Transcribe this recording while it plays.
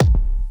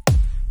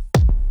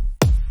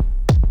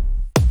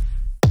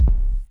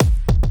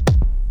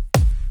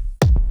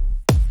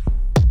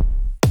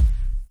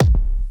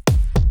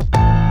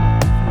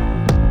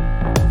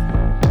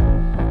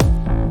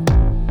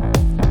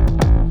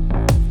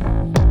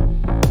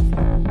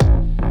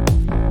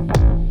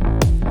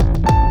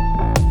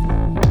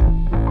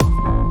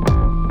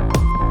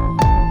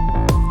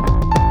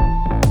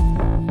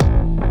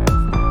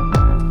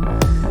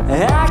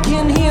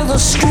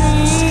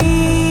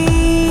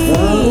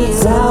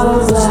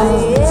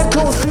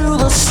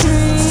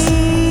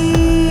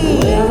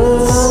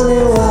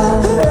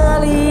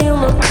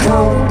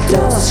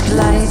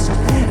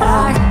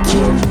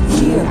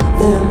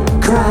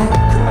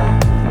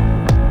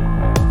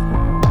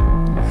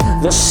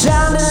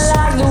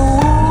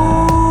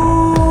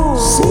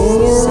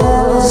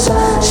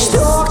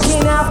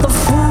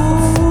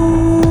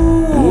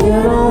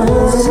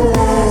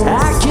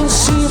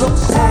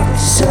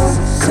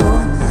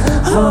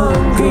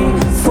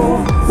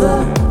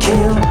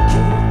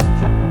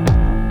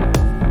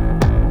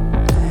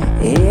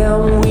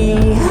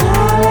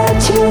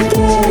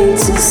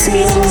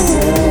season,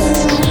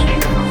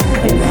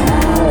 and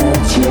how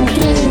let your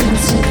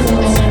gates go.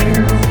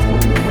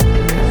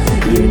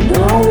 You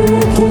know you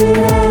can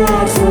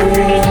hide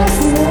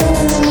forever.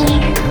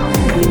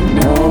 You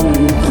know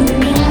you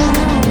can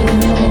hide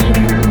alone.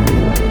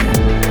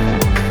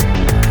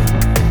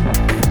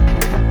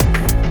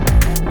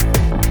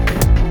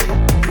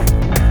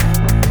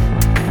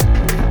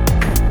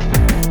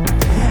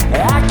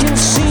 I can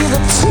see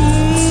the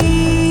tears,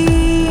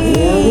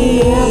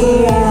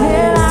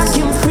 and I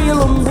can feel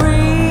them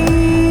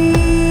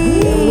breathe.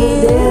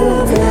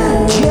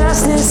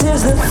 Justice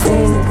is the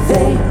thing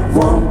they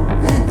want.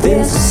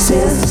 This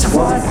is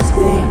what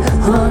they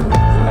hunt.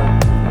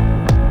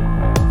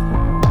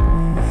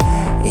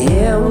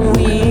 Yeah,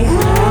 we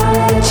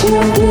hide at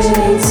your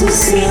gates of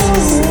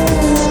silver.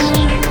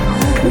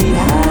 We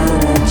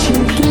hide at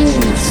your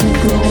gates of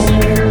gold.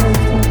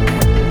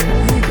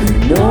 You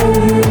know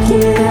you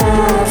can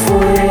hide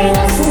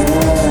forever.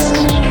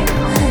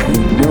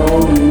 You know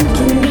you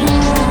can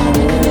hide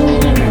alone.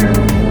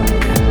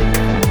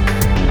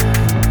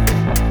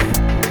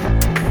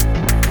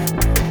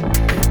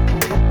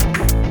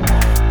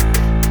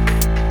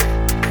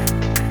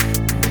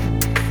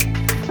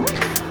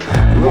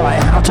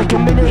 Right, I'll take a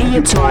minute of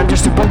your time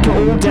just to break it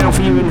all down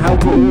for you and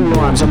help it all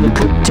rhymes. I'm the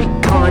cryptic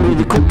kind with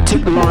the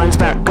cryptic lines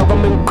about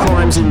government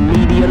crimes and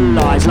media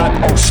lies, like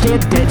auster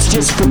debts,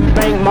 just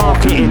foodbank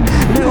marketing.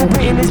 Little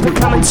bit is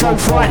becoming so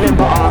frightening,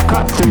 but I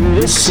cut through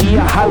this sea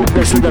of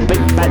hopeless with a big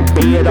fat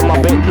beard on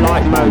my bit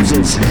like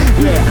Moses.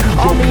 Yeah,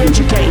 I'm the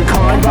educating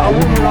kind, but I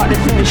wouldn't like to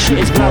think this shit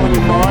is blowing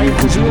your mind,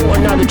 cause you ought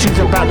to know the truth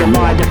about the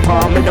lie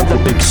department of the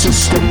big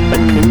system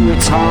and who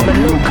it's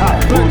harming. Look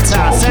up, boot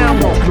out,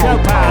 sound off, no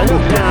power,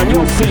 look down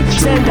your feet,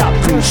 stand up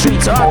through the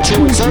streets, our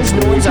choices,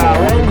 noise, our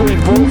angry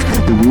voice,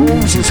 the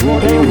rules is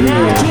what they will.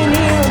 I can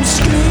hear them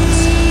scream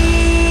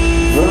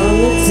from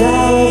the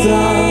towers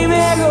up,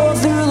 echo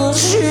through the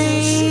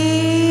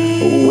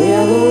street,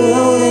 where the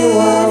lonely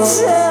ones